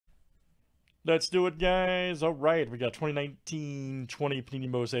Let's do it, guys. All right, we got 2019-20 Panini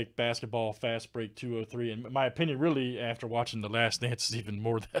Mosaic Basketball Fast Break 203. In my opinion, really, after watching The Last Dance, is even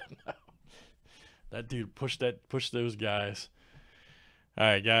more than that dude pushed those guys. All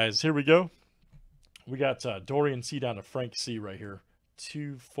right, guys, here we go. We got Dorian C down to Frank C right here.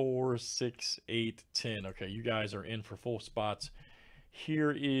 2, 4, 6, 8, 10. Okay, you guys are in for full spots.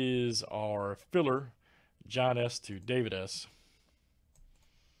 Here is our filler, John S to David S.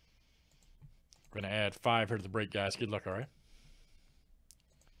 We're going to add 5 here to the break, guys. Good luck, all right?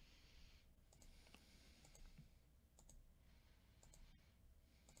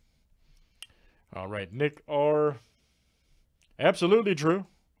 All right, Nick R. Absolutely true.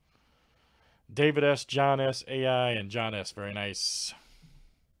 David S, John S, AI, and John S. Very nice.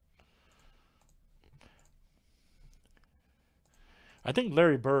 I think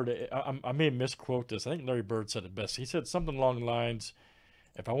Larry Bird, I may misquote this. I think Larry Bird said it best. He said something along the lines,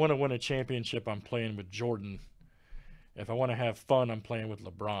 if I want to win a championship, I'm playing with Jordan. If I want to have fun, I'm playing with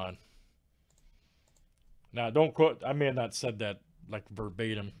LeBron. Now, don't quote, I may have not said that like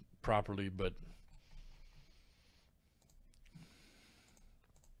verbatim properly, but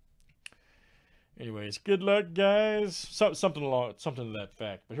anyways, good luck, guys. Something to that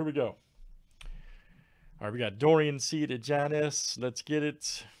fact. But here we go. All right, we got Dorian C to John S. Let's get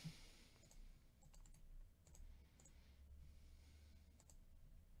it.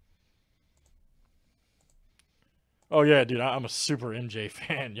 Oh yeah, dude, I'm a super MJ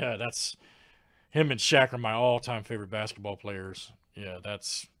fan. Yeah, that's him and Shaq are my all-time favorite basketball players. Yeah,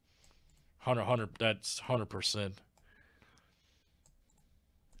 that's 100. That's 100%.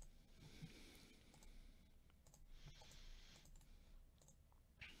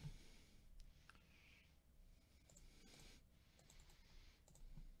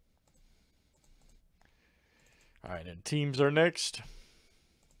 All right, and teams are next.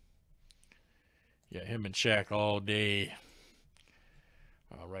 Yeah, him and Shaq all day.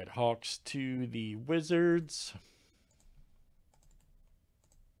 All right, Hawks to the Wizards.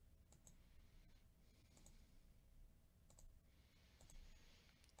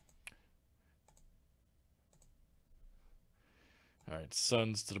 All right,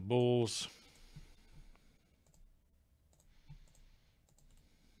 Suns to the Bulls.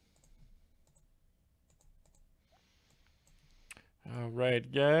 All right,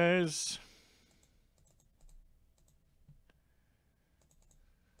 guys.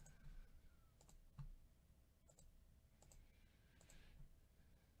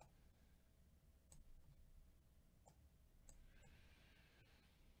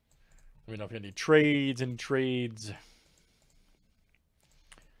 Let me know if you have any trades.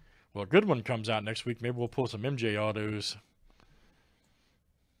 Well, a good one comes out next week. Maybe we'll pull some MJ autos.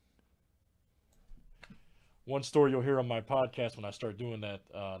 One story you'll hear on my podcast when I start doing that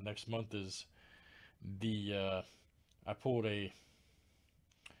next month is I pulled a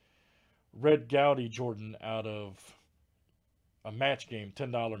red Gaudy Jordan out of a match game,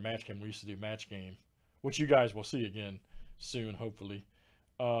 $10 match game. We used to do match game, which you guys will see again soon, hopefully.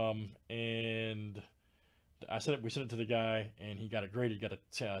 And we sent it to the guy, and he got it graded. Got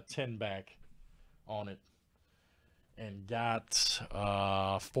a 10 back on it, and got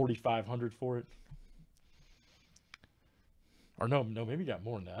 4,500 for it. Or no, maybe he got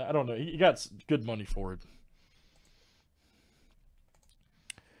more than that. I don't know. He got good money for it.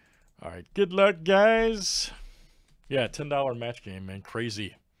 All right, good luck, guys. Yeah, $10 match game, man.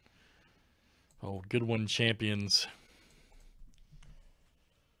 Crazy. Oh, good one, champions.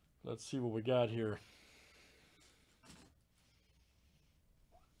 Let's see what we got here.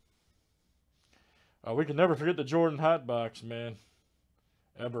 We can never forget the Jordan Hot Box, man.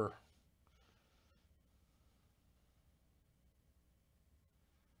 Ever.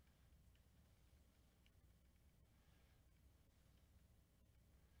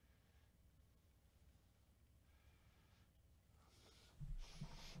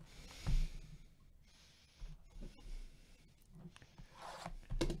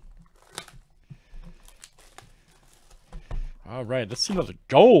 All right, let's see another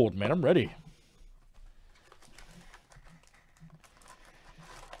gold, man. I'm ready.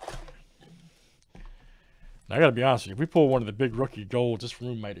 Now, I gotta be honest with you. If we pull one of the big rookie golds, this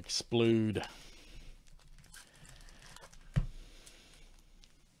room might explode.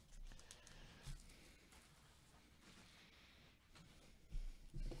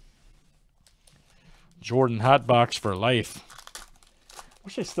 Jordan Hot Box for life.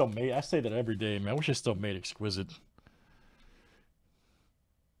 Wish I still made. I say that every day, man. Wish I still made exquisite.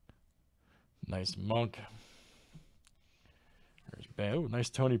 Nice Monk. There's Bam. Ooh, nice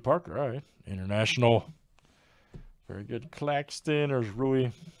Tony Parker. All right. International. Very good. Claxton. There's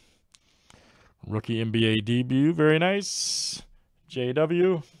Rui. Rookie NBA debut. Very nice.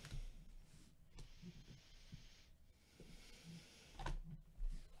 JW.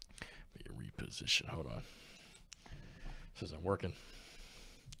 Reposition. Hold on. This isn't working.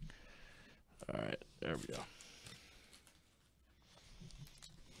 All right. There we go.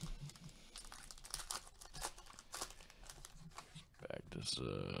 Back this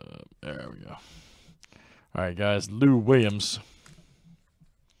up. There we go. All right, guys. Lou Williams.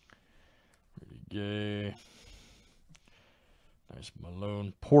 Pretty gay. Nice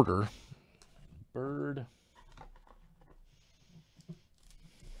Malone Porter. Bird.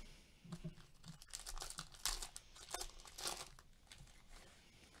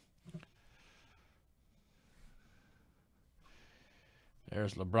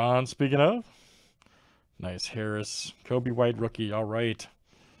 There's LeBron, speaking of. Nice Harris. Kobe White rookie. All right.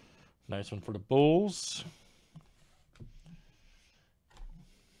 Nice one for the Bulls.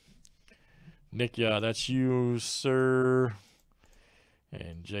 Nick, yeah, that's you, sir.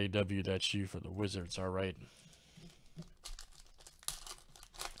 And JW, that's you for the Wizards. All right.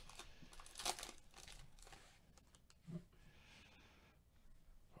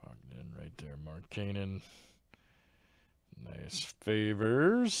 Ogden right there. Mark Cannon. Nice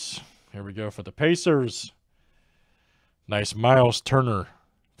Favors. Here we go for the Pacers. Nice Miles Turner.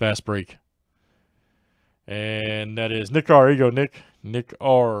 Fast break. And that is Nick R. Here you go, Nick. Nick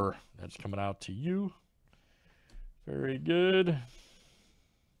R. That's coming out to you. Very good.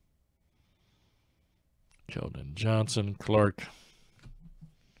 Keldon Johnson, Clark.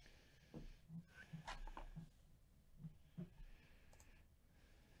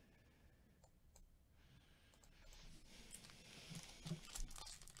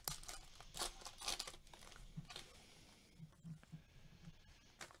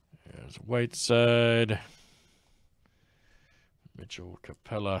 There's Whiteside. Mitchell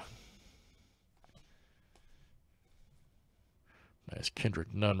Capella. Nice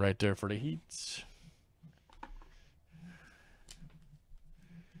Kendrick Nunn right there for the Heat.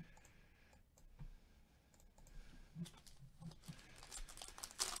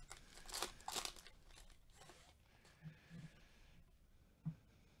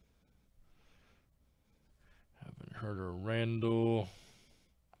 Haven't heard of Randall.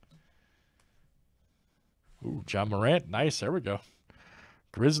 Ooh, John Morant. Nice. There we go.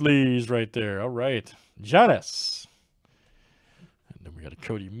 Grizzlies right there. All right. Giannis. And then we got a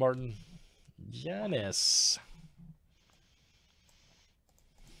Cody Martin. Giannis.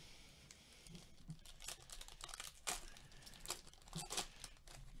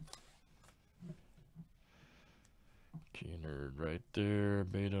 Keenard right there.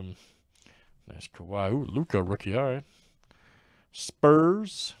 Batum. Nice Kawhi. Ooh, Luka rookie. All right.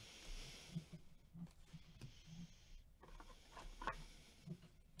 Spurs.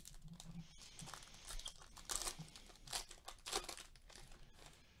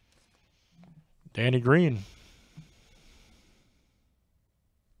 Danny Green.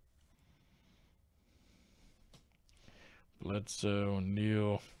 Bledsoe,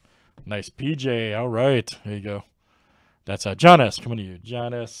 Neal. Nice PJ. All right. There you go. That's Giannis. Coming to you.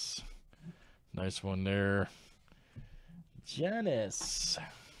 Giannis. Nice one there. Giannis.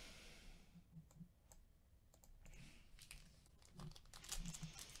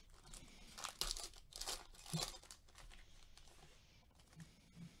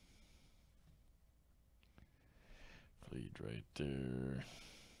 Lead right there.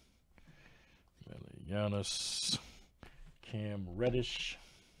 Giannis. Cam Reddish.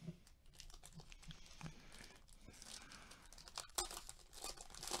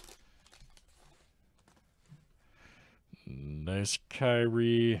 Nice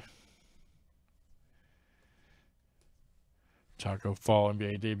Kyrie. Taco Fall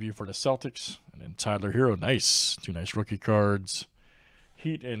NBA debut for the Celtics. And then Tyler Hero. Nice. Two nice rookie cards.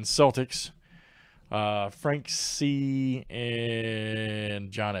 Heat and Celtics. Frank C.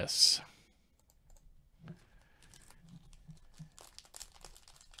 and Giannis.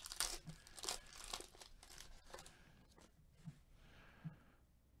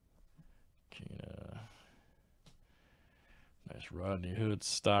 Nice Rodney Hood,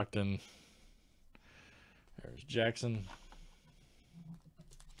 Stockton. There's Jackson.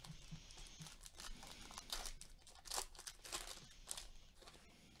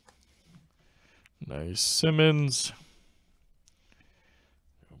 Nice Simmons.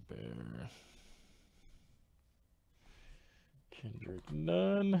 Gobert. Kendrick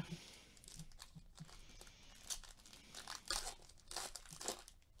Nunn.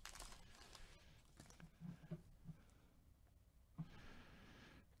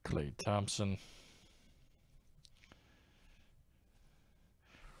 Klay Thompson.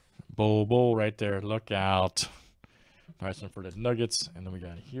 Bull right there. Look out. Nice one for the Nuggets. And then we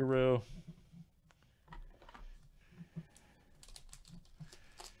got a Hero.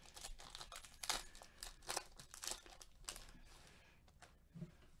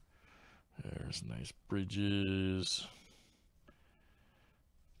 There's nice Bridges.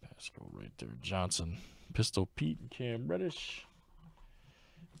 Pascal right there. Johnson. Pistol Pete and Cam Reddish.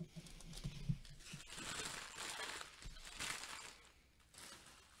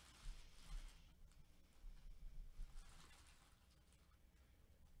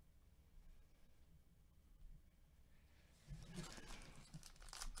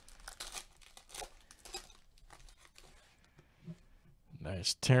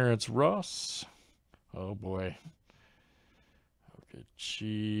 Nice Terrence Ross. Oh boy. Okay,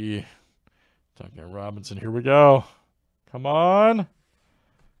 Chi. Duncan Robinson. Here we go. Come on.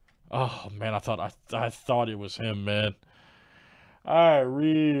 Oh man, I thought it was him, man. I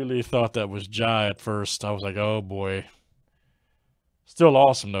really thought that was Ja at first. I was like, oh boy. Still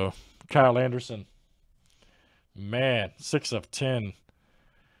awesome though. Kyle Anderson. Man, 6 of 10.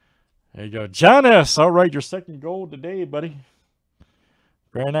 There you go. Giannis. All right, your second goal today, buddy.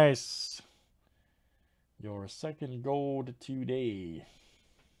 Very nice. Your second gold today.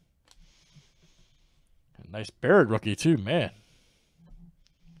 A nice Barrett rookie too, man.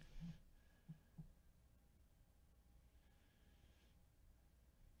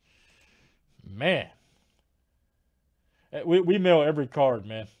 Man. We mail every card,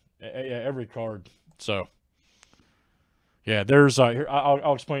 man. Every card. So, yeah, there's here.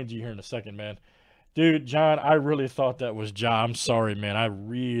 I'll explain to you here in a second, man. Dude, John, I really thought that was Ja. I'm sorry, man. I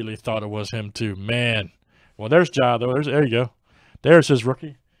really thought it was him too, man. Well, there's Ja though. There you go. There's his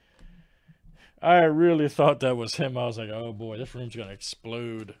rookie. I really thought that was him. I was like, oh boy, this room's gonna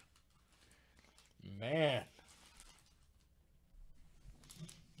explode, man.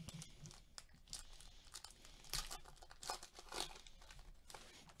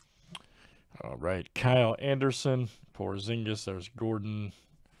 All right, Kyle Anderson, Porzingis. There's Gordon.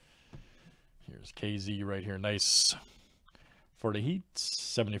 Here's KZ right here. Nice for the Heat.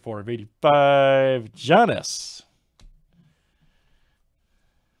 74 of 85. Giannis.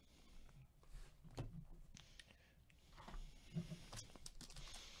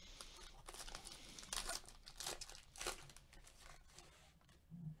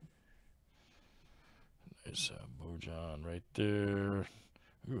 Nice Bojan right there.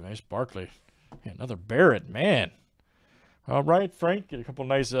 Ooh, nice Barkley. Another Barrett, man. All right, Frank. Get a couple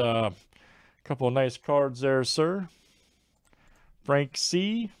nice cards there, sir. Frank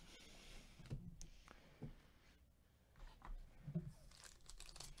C. There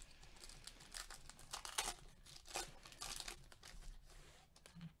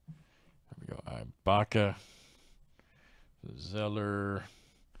we go. Ibaka. Zeller.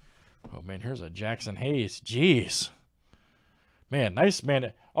 Oh, man, here's a Jackson Hayes. Jeez. Man, nice,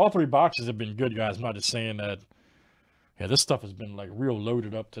 man. All three boxes have been good, guys. I'm not just saying that. Yeah, this stuff has been, like, real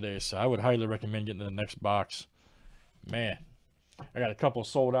loaded up today, so I would highly recommend getting to the next box. Man, I got a couple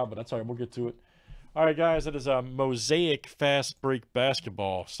sold out, but that's all right. We'll get to it. All right, guys, that is a Mosaic Fast Break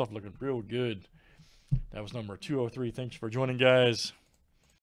Basketball. Stuff looking real good. That was number 203. Thanks for joining, guys.